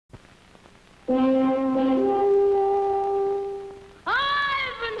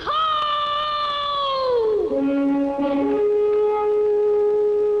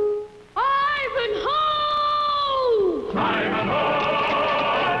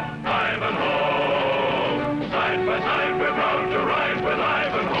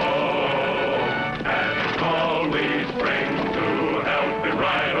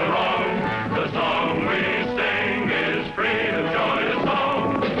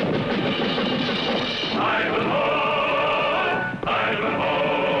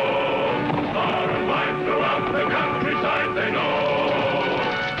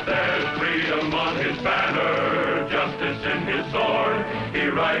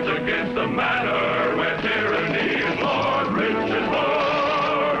fight against the manner where tyranny is Lord, rich is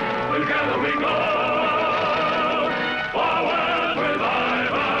poor. Together we go. Forward with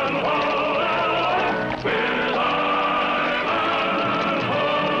Ivanhoe, with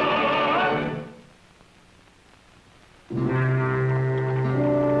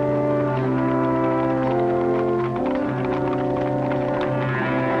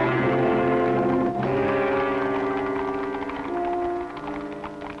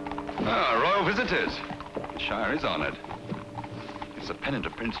visitors. The Shire is honored. It's a pennant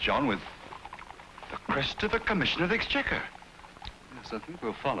of Prince John with the crest of the Commissioner of the Exchequer. Yes, I think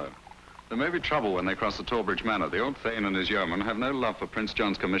we'll follow. There may be trouble when they cross the Torbridge Manor. The old Thane and his yeomen have no love for Prince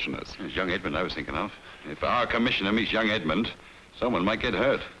John's commissioners. It's young Edmund I was thinking of. If our commissioner meets young Edmund, someone might get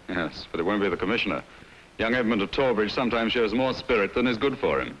hurt. Yes, but it won't be the commissioner. Young Edmund of Torbridge sometimes shows more spirit than is good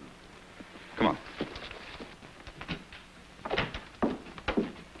for him. Come on.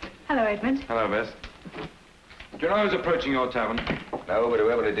 Hello, Edmund. Hello, Bess. Do you know who's approaching your tavern? No, but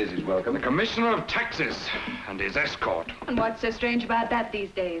whoever it is welcome. The Commissioner of Taxes and his escort. And what's so strange about that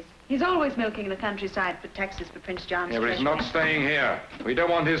these days? He's always milking the countryside for taxes for Prince John's Yeah, but he's not staying here. We don't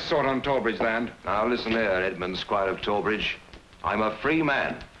want his sort on Torbridge land. Now, listen here, Edmund, Squire of Torbridge. I'm a free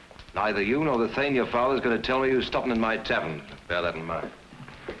man. Neither you nor the Thane, your father's going to tell me who's stopping in my tavern. Bear that in mind.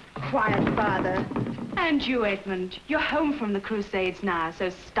 Quiet, Father. And you, Edmund. You're home from the Crusades now, so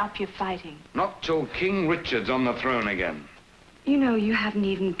stop your fighting. Not till King Richard's on the throne again. You know, you haven't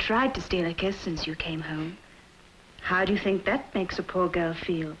even tried to steal a kiss since you came home. How do you think that makes a poor girl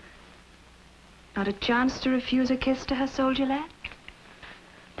feel? Not a chance to refuse a kiss to her soldier lad?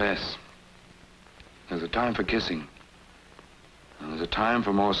 Bess, there's a time for kissing. And there's a time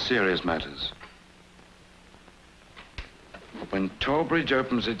for more serious matters. When Torbridge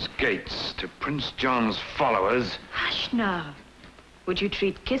opens its gates to Prince John's followers... Hush now. Would you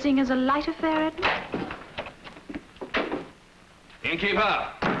treat kissing as a light affair, Edmund? Innkeeper,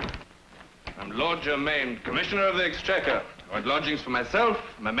 I'm Lord Germain, Commissioner of the Exchequer. I want lodgings for myself,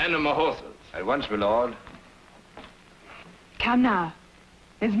 my men and my horses. At once, my lord. Come now.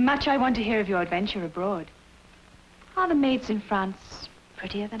 There's much I want to hear of your adventure abroad. Are the maids in France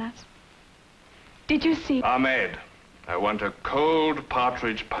prettier than us? Did you see... Our maid. I want a cold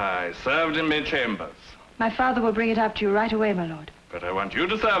partridge pie served in my chambers. My father will bring it up to you right away, my lord. But I want you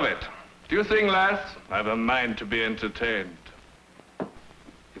to serve it. Do you think, lass? I've a mind to be entertained.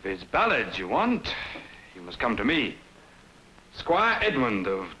 If it's ballads you want, you must come to me. Squire Edmund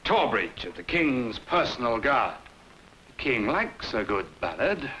of Torbridge, of the King's personal guard. The King likes a good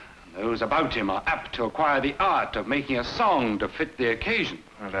ballad, and those about him are apt to acquire the art of making a song to fit the occasion.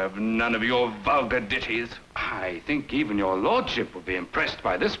 I'll have none of your vulgar ditties. I think even your lordship would be impressed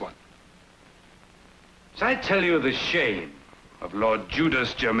by this one. Shall I tell you the shame of Lord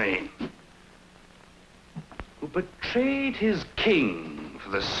Judas Germain, who betrayed his king for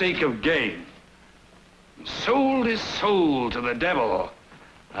the sake of gain, and sold his soul to the devil,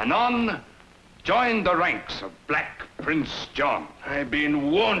 and on joined the ranks of Black Prince John. I've been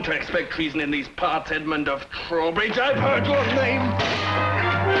warned to expect treason in these parts, Edmund of Trowbridge. I've heard your name.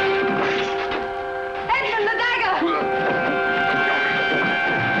 Edmund, the dagger!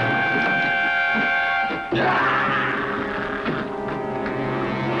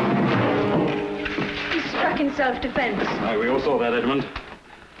 He struck in self-defense. Aye, we all saw that, Edmund.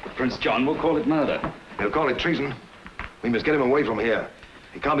 Prince John will call it murder. They'll call it treason. We must get him away from here.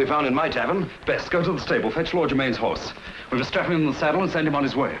 He can't be found in my tavern. Best, go to the stable, fetch Lord Germain's horse. We must strap him in the saddle and send him on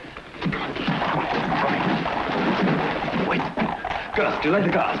his way. Wait. Girth, delay the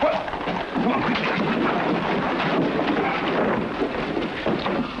guards. Come on, quickly.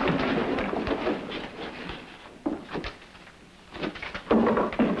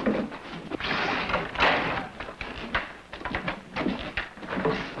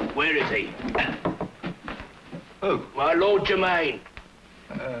 Where is he? Who? My Lord Germain.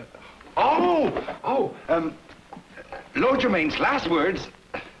 Lord Germain's last words,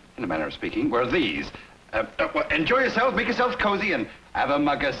 in a manner of speaking, were these. Well, enjoy yourselves, make yourselves cozy, and have a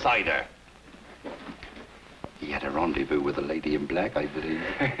mug of cider. He had a rendezvous with a lady in black, I believe.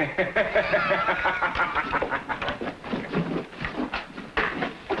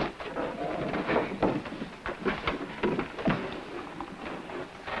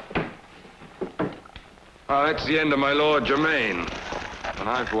 Well, that's the end of my Lord Germain. And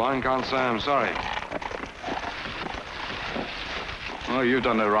I, for one, can't say I'm sorry. Oh, you've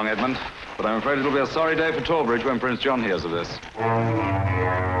done no wrong, Edmund. But I'm afraid it'll be a sorry day for Torbridge when Prince John hears of this.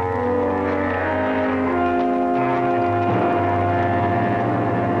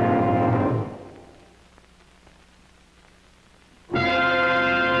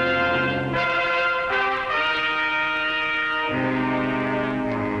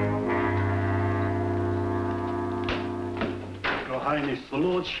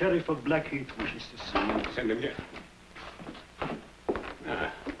 Lord Sheriff of Blackheath wishes to see you. Send him here.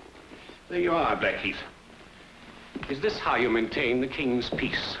 There you are, Blackheath. Is this how you maintain the king's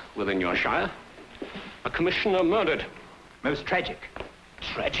peace within your shire? A commissioner murdered. Most tragic.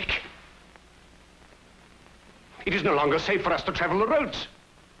 Tragic? It is no longer safe for us to travel the roads.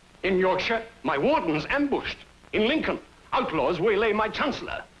 In Yorkshire, my wardens ambushed. In Lincoln, outlaws waylay my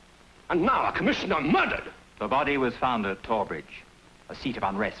chancellor. And now a commissioner murdered. The body was found at Torbridge, a seat of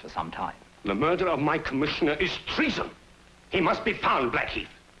unrest for some time. The murder of my commissioner is treason. He must be found, Blackheath,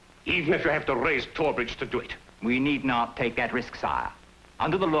 even if you have to raise Torbridge to do it. We need not take that risk, sire.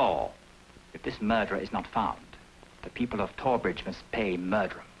 Under the law, if this murderer is not found, the people of Torbridge must pay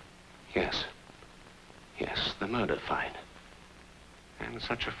murderum. Yes. Yes, the murder fine. And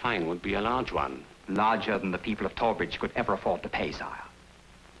such a fine would be a large one. Larger than the people of Torbridge could ever afford to pay, sire.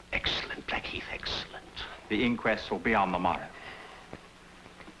 Excellent, Blackheath, excellent. The inquest will be on the morrow.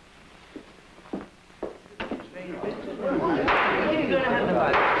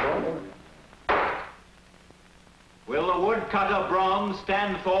 Will the woodcutter Brom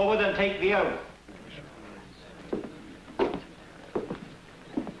stand forward and take the oath?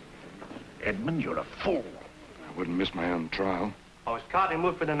 Edmund, you're a fool. I wouldn't miss my own trial. I was carting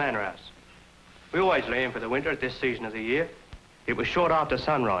wood for the manor house. We always lay in for the winter at this season of the year. It was short after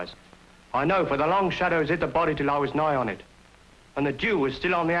sunrise. I know, for the long shadows hid the body till I was nigh on it. And the dew was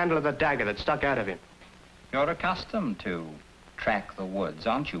still on the handle of the dagger that stuck out of him. You're accustomed to track the woods,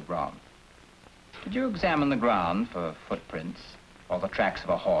 aren't you, Brom? Did you examine the ground for footprints or the tracks of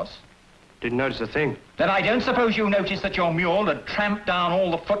a horse? Didn't notice a thing. Then I don't suppose you noticed that your mule had tramped down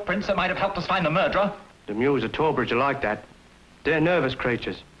all the footprints that might have helped us find the murderer? The mules at Torbridge are like that. They're nervous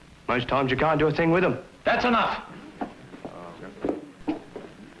creatures. Most times you can't do a thing with them. That's enough.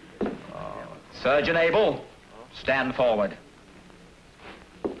 Surgeon Abel, stand forward.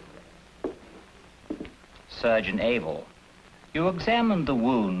 Surgeon Abel, you examined the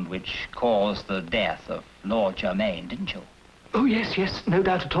wound which caused the death of Lord Germain, didn't you? Oh, yes, no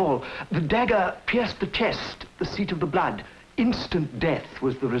doubt at all. The dagger pierced the chest, the seat of the blood. Instant death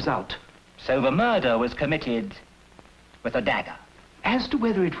was the result. So the murder was committed with a dagger? As to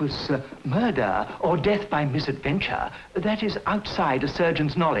whether it was murder or death by misadventure, that is outside a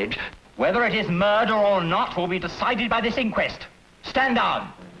surgeon's knowledge. Whether it is murder or not will be decided by this inquest. Stand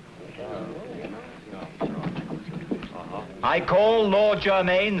down. I call Lord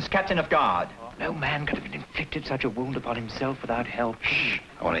Germain's captain of guard. No man could have inflicted such a wound upon himself without help. Shh.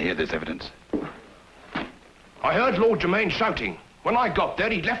 I want to hear this evidence. I heard Lord Germain shouting. When I got there,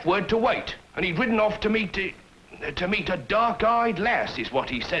 he'd left word to wait. And he'd ridden off to meet a dark-eyed lass, is what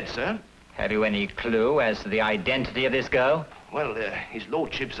he said, sir. Have you any clue as to the identity of this girl? Well, his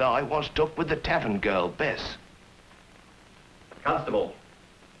lordship's eye was took with the tavern girl, Bess. Constable,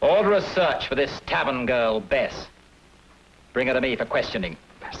 order a search for this tavern girl, Bess. Bring her to me for questioning.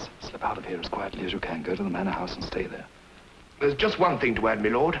 Bess, slip out of here as quietly as you can. Go to the manor house and stay there. There's just one thing to add, my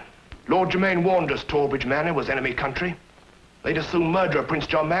lord. Lord Germain warned us Torbridge Manor was enemy country. They'd as soon murder a Prince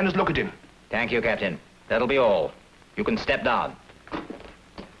John man as look at him. Thank you, Captain. That'll be all. You can step down.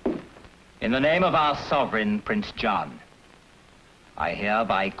 In the name of our sovereign, Prince John, I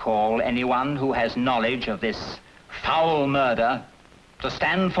hereby call anyone who has knowledge of this foul murder to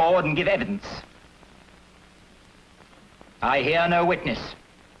stand forward and give evidence. I hear no witness.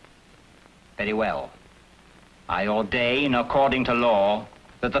 Very well. I ordain, according to law,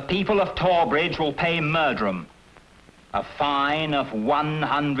 that the people of Torbridge will pay murderum, a fine of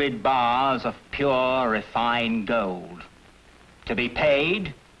 100 bars of pure, refined gold, to be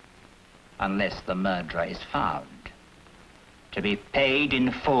paid unless the murderer is found, to be paid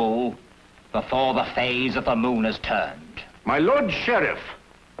in full before the phase of the moon has turned. My Lord Sheriff,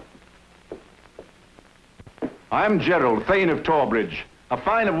 I am Gerald, Thane of Torbridge. A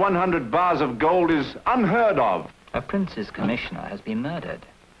fine of 100 bars of gold is unheard of. A prince's commissioner has been murdered.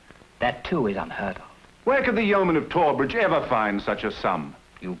 That, too, is unheard of. Where could the yeomen of Torbridge ever find such a sum?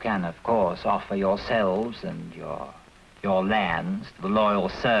 You can, of course, offer yourselves and your lands to the loyal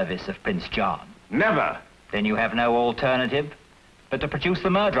service of Prince John. Never. Then you have no alternative but to produce the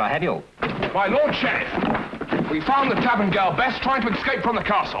murderer, have you? My Lord Sheriff, we found the tavern girl Bess trying to escape from the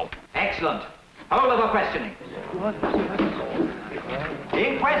castle. Excellent. Hold over questioning. The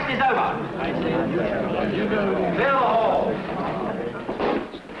inquest is over. Fill the hall.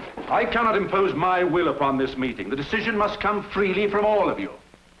 I cannot impose my will upon this meeting. The decision must come freely from all of you.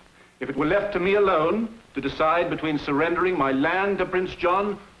 If it were left to me alone to decide between surrendering my land to Prince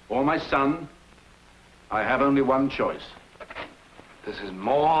John or my son, I have only one choice. This is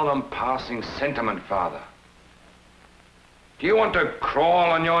more than passing sentiment, Father. Do you want to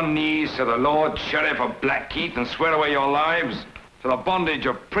crawl on your knees to the Lord Sheriff of Blackheath and swear away your lives to the bondage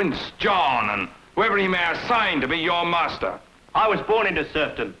of Prince John and whoever he may assign to be your master? I was born into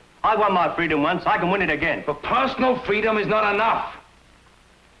serfdom. I won my freedom once, I can win it again. But personal freedom is not enough.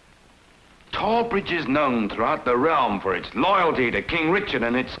 Torbridge is known throughout the realm for its loyalty to King Richard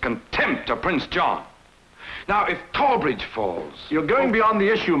and its contempt to Prince John. Now, if Torbridge falls... You're going beyond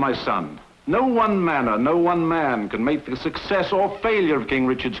the issue, my son. No one manor, no one man can make the success or failure of King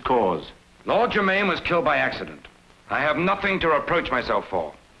Richard's cause. Lord Germain was killed by accident. I have nothing to reproach myself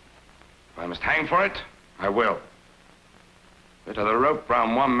for. If I must hang for it, I will. Better the rope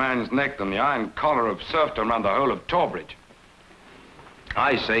round one man's neck than the iron collar of serfdom round the whole of Torbridge.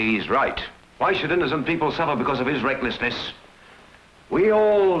 I say he's right. Why should innocent people suffer because of his recklessness? We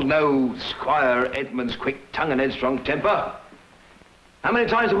all know Squire Edmund's quick tongue and headstrong temper. How many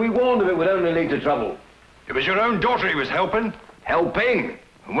times have we warned him it would only lead to trouble? It was your own daughter he was helping. Helping?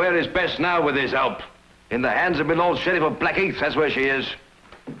 And where is Bess now with his help? In the hands of my Lord Sheriff of Blackheath, that's where she is.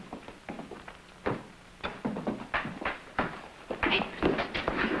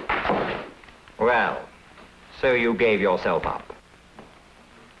 Well, so you gave yourself up.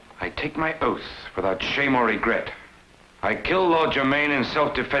 I take my oath without shame or regret. I killed Lord Germain in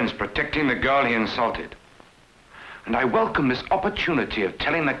self-defense, protecting the girl he insulted. And I welcome this opportunity of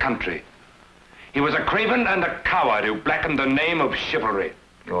telling the country he was a craven and a coward who blackened the name of chivalry.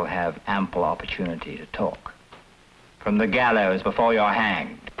 You'll have ample opportunity to talk. From the gallows before you're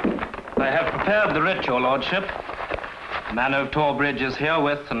hanged. I have prepared the writ, your lordship. The man of Torbridge is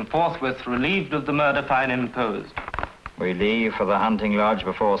herewith and forthwith relieved of the murder fine imposed. We leave for the hunting lodge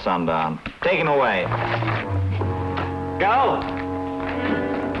before sundown. Take him away. Go!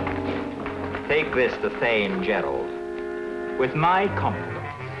 Take this to Thane Gerald, with my compliments.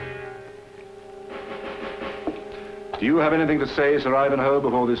 Do you have anything to say, Sir Ivanhoe,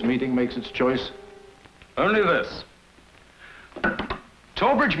 before this meeting makes its choice? Only this.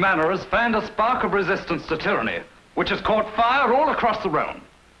 Torbridge Manor has fanned a spark of resistance to tyranny, which has caught fire all across the realm.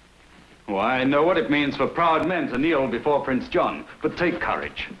 Oh, I know what it means for proud men to kneel before Prince John, but take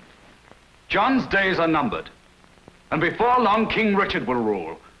courage. John's days are numbered, and before long King Richard will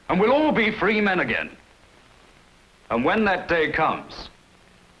rule, and we'll all be free men again. And when that day comes,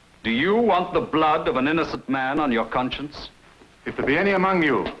 do you want the blood of an innocent man on your conscience? If there be any among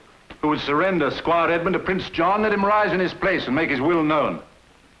you who would surrender Squire Edmund to Prince John, let him rise in his place and make his will known.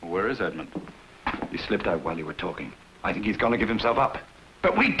 Where is Edmund? He slipped out while you were talking. I think he's going to give himself up.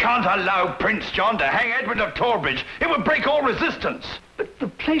 But we can't allow Prince John to hang Edmund of Torbridge. It would break all resistance. But the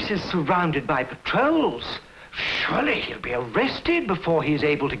place is surrounded by patrols. Surely he'll be arrested before he's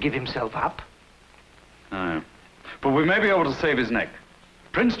able to give himself up. Aye. But we may be able to save his neck.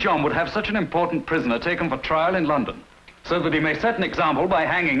 Prince John would have such an important prisoner taken for trial in London, so that he may set an example by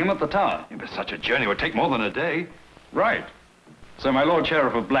hanging him at the Tower. Yeah, but such a journey would take more than a day. Right. So my Lord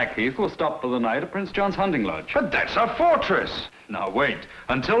Sheriff of Blackheath will stop for the night at Prince John's hunting lodge. But that's a fortress. Now wait.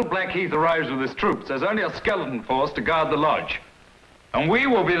 Until Blackheath arrives with his troops, there's only a skeleton force to guard the lodge. And we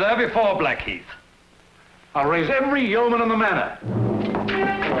will be there before Blackheath. I'll raise every yeoman in the manor.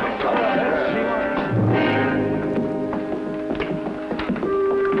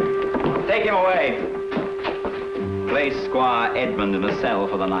 Take him away. Place Squire Edmund in a cell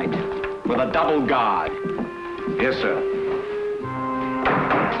for the night, with a double guard. Yes, sir.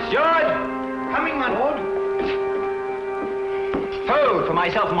 Steward! Coming, my lord. Food for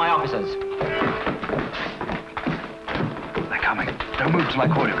myself and my officers. They're coming. Don't move till I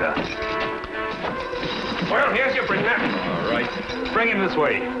call you, girl. Well, here's your prisoner. All right. Bring him this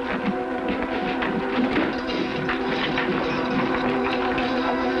way.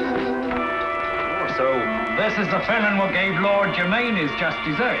 So, this is the felon who gave Lord Germain his just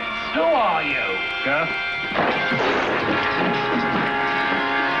deserts. Who are you? Girl?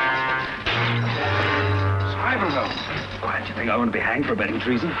 Ivanhoe. Why, do you think I want to be hanged for abetting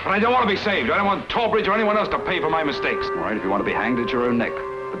treason? But I don't want to be saved. I don't want Torbridge or anyone else to pay for my mistakes. All right, if you want to be hanged, it's your own neck.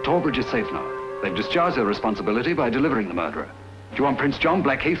 But Torbridge is safe now. They've discharged their responsibility by delivering the murderer. Do you want Prince John,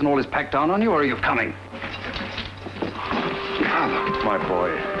 Blackheath, and all his pack down on you, or are you coming? My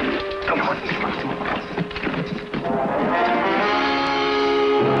boy. Come on.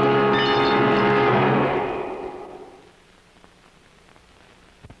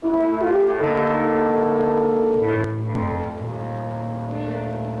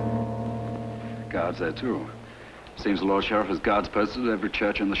 Guards there, too. Seems the Lord Sheriff has guards posted at every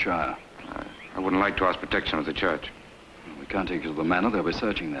church in the Shire. I wouldn't like to ask protection of the church. We can't take you to the manor. They'll be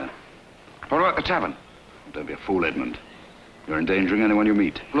searching there. What about the tavern? Don't be a fool, Edmund. You're endangering anyone you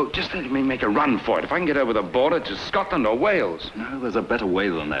meet. Look, just let me make a run for it. If I can get over the border to Scotland or Wales. No, there's a better way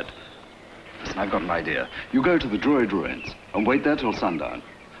than that. Listen, I've got an idea. You go to the Druid ruins and wait there till sundown.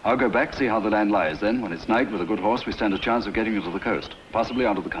 I'll go back, see how the land lies. Then, when it's night, with a good horse, we stand a chance of getting you to the coast, possibly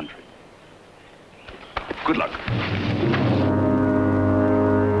onto the country. Good luck.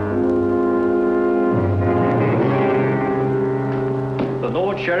 The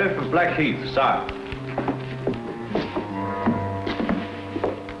Lord Sheriff of Blackheath, sir.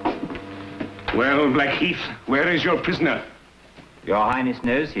 Well, Blackheath, where is your prisoner? Your Highness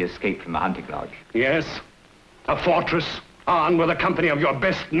knows he escaped from the hunting lodge. Yes? A fortress, armed with a company of your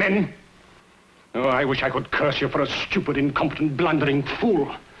best men? Oh, I wish I could curse you for a stupid, incompetent, blundering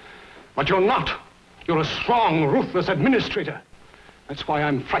fool. But you're not. You're a strong, ruthless administrator. That's why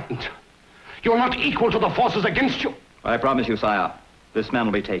I'm frightened. You're not equal to the forces against you. I promise you, sire, this man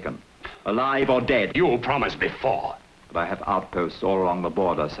will be taken, alive or dead. You promised before. But I have outposts all along the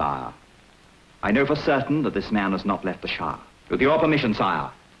border, sire. I know for certain that this man has not left the Shire. With your permission,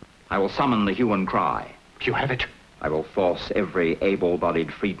 sire, I will summon the hue and cry. You have it. I will force every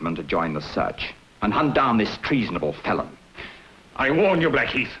able-bodied freedman to join the search and hunt down this treasonable felon. I warn you,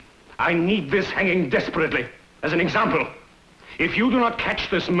 Blackheath. I need this hanging desperately. As an example, if you do not catch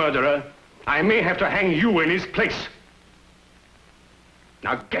this murderer, I may have to hang you in his place.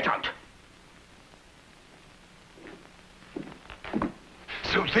 Now get out.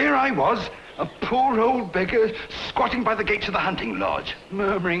 So there I was, a poor old beggar squatting by the gates of the hunting lodge,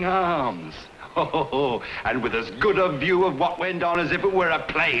 murmuring arms. Oh, and with as good a view of what went on as if it were a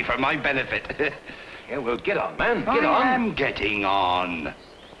play for my benefit. Yeah, well, get on, man. Get on. I am getting on.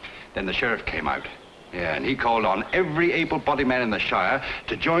 Then the sheriff came out. Yeah, and he called on every able-bodied man in the Shire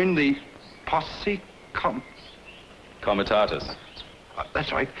to join the posse Comitatus.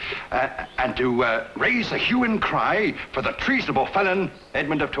 That's right. And to raise the hue and cry for the treasonable felon,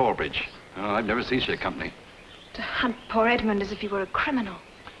 Edmund of Torbridge. Oh, I've never seen such a company. To hunt poor Edmund as if he were a criminal.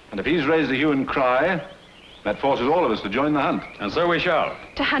 And if he's raised the hue and cry, that forces all of us to join the hunt. And so we shall.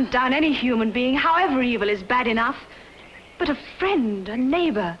 To hunt down any human being, however evil, is bad enough. But a friend, a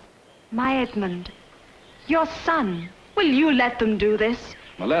neighbor, my Edmund, your son, will you let them do this?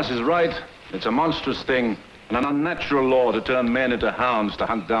 My lass is right. It's a monstrous thing, and an unnatural law to turn men into hounds to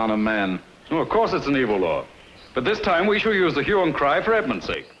hunt down a man. Oh, of course it's an evil law. But this time we shall use the hue and cry for Edmund's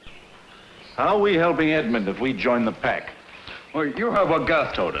sake. How are we helping Edmund if we join the pack? Well, you heard what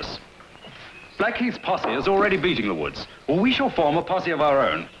Garth told us. Blackheath's posse is already beating the woods. Well, we shall form a posse of our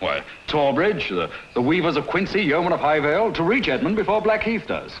own. Why, Torbridge, the Weavers of Quincy, Yeomen of Highvale, to reach Edmund before Blackheath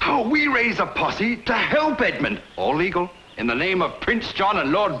does. Oh, we raise a posse to help Edmund. All legal. In the name of Prince John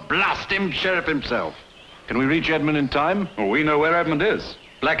and Lord Blast him, Sheriff himself. Can we reach Edmund in time? Well, we know where Edmund is.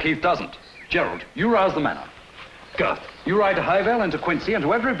 Blackheath doesn't. Gerald, you rouse the manor. Garth, you ride to Highvale and to Quincy and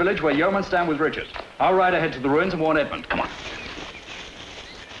to every village where yeomen stand with Richard. I'll ride ahead to the ruins and warn Edmund. Come on.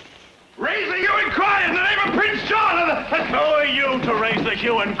 Raise the hue and cry in the name of Prince John! Who are you to raise the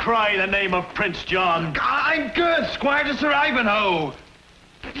hue and cry in the name of Prince John? I'm good, Squire to Sir Ivanhoe.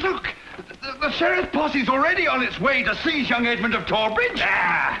 Look, the sheriff's posse's already on its way to seize young Edmund of Torbridge.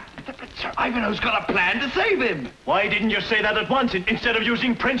 But Sir Ivanhoe's got a plan to save him. Why didn't you say that at once instead of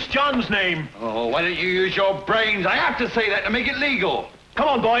using Prince John's name? Oh, why don't you use your brains? I have to say that to make it legal. Come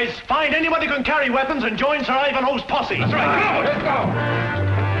on, boys. Find anyone who can carry weapons and join Sir Ivanhoe's posse. That's right. Come on, let's go.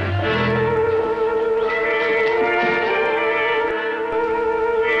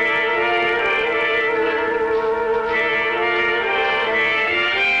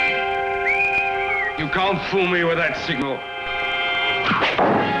 You can't fool me with that signal.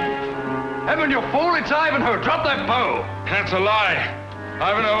 Edmund, you fool, it's Ivanhoe. Drop that bow. That's a lie.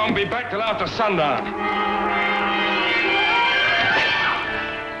 Ivanhoe won't be back till after sundown.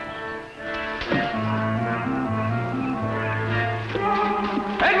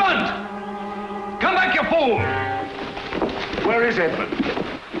 Edmund! Come back, you fool! Where is Edmund?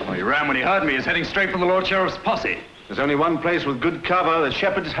 Well, he ran when he heard me. He's heading straight for the Lord Sheriff's posse. There's only one place with good cover, the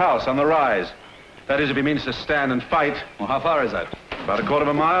shepherd's house on the rise. That is, if he means to stand and fight. Well, how far is that? About a quarter of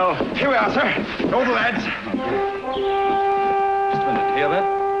a mile. Here we are, sir. All the lads. Just a minute. Hear that?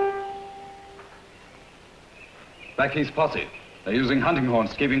 Blackheath's posse. They're using hunting horns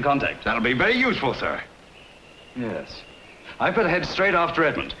to keep in contact. That'll be very useful, sir. Yes. I'd better head straight after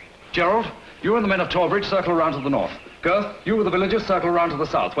Edmund. Gerald, you and the men of Torbridge circle around to the north. Garth, you with the villagers circle around to the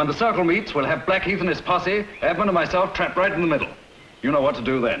south. When the circle meets, we'll have Blackheath and his posse, Edmund and myself trapped right in the middle. You know what to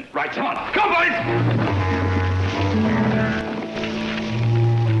do then. Right, come on. Come, boys!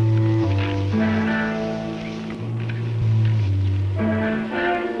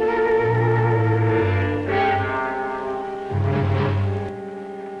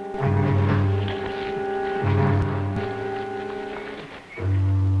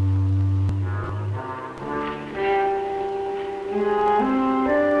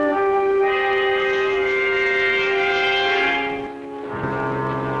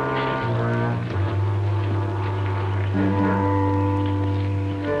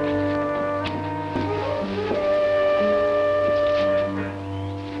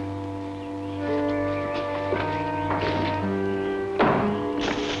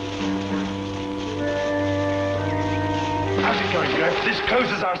 This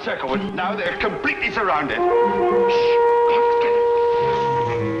closes our circle, and now they're completely surrounded. Shh!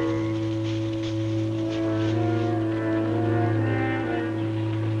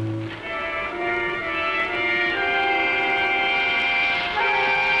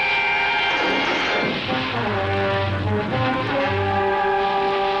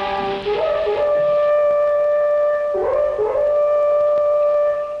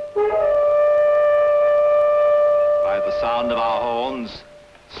 Sound of our horns,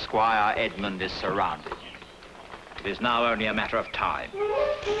 Squire Edmund is surrounded. It is now only a matter of time.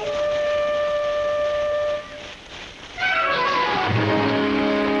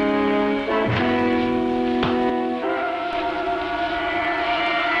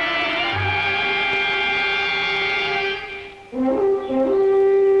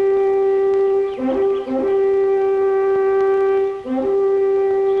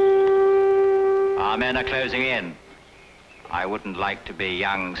 Our men are closing in. I wouldn't like to be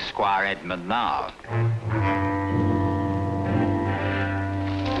young Squire Edmund now.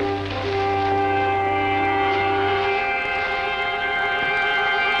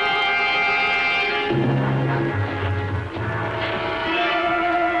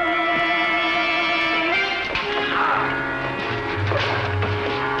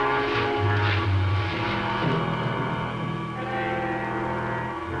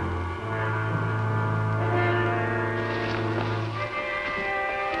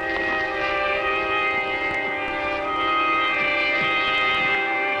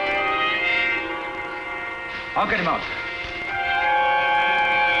 I'll get him out.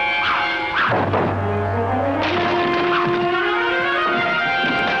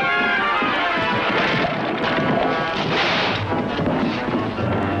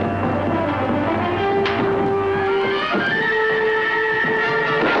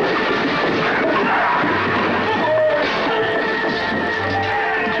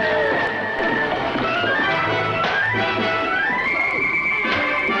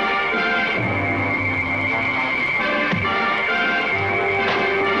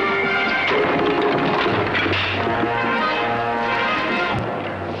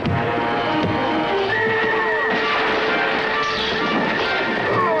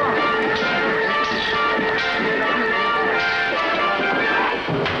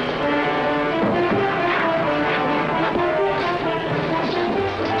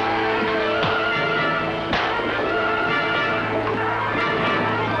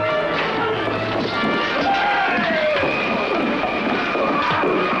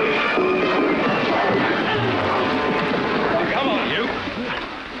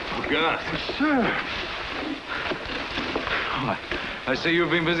 I see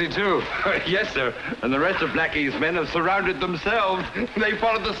you've been busy too. Yes, sir. And the rest of Blackie's men have surrounded themselves. They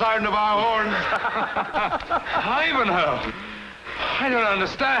followed the sound of our horns. Ivanhoe! I don't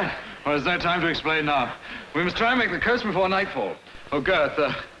understand. Well, there's no time to explain now. We must try and make the coast before nightfall. Oh, Girth,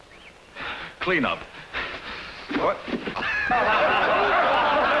 clean up. What?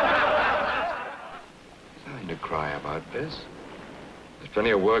 Nothing to cry about, Bess. There's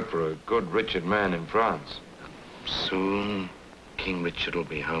plenty of work for a good Richard man in France. Soon, King Richard will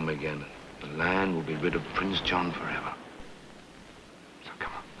be home again. The land will be rid of Prince John forever. So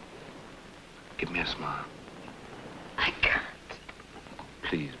come on. Give me a smile. I can't.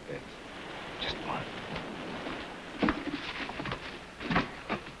 Please, Beth. Just one.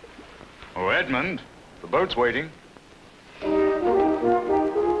 Oh, Edmund, the boat's waiting.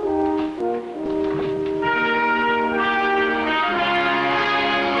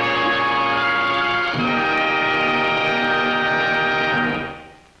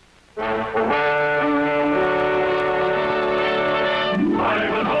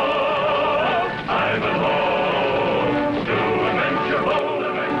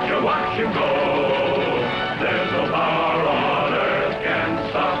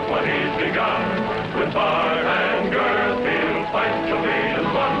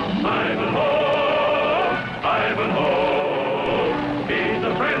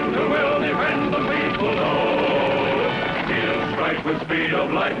 With speed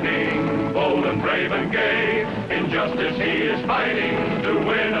of lightning, bold and brave and gay, in justice he is fighting to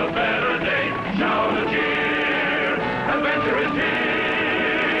win a better day. Shout a cheer, adventure is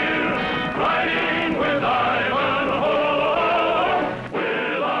here, riding with Ivanhoe,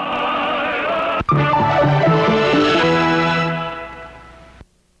 with Ivanhoe.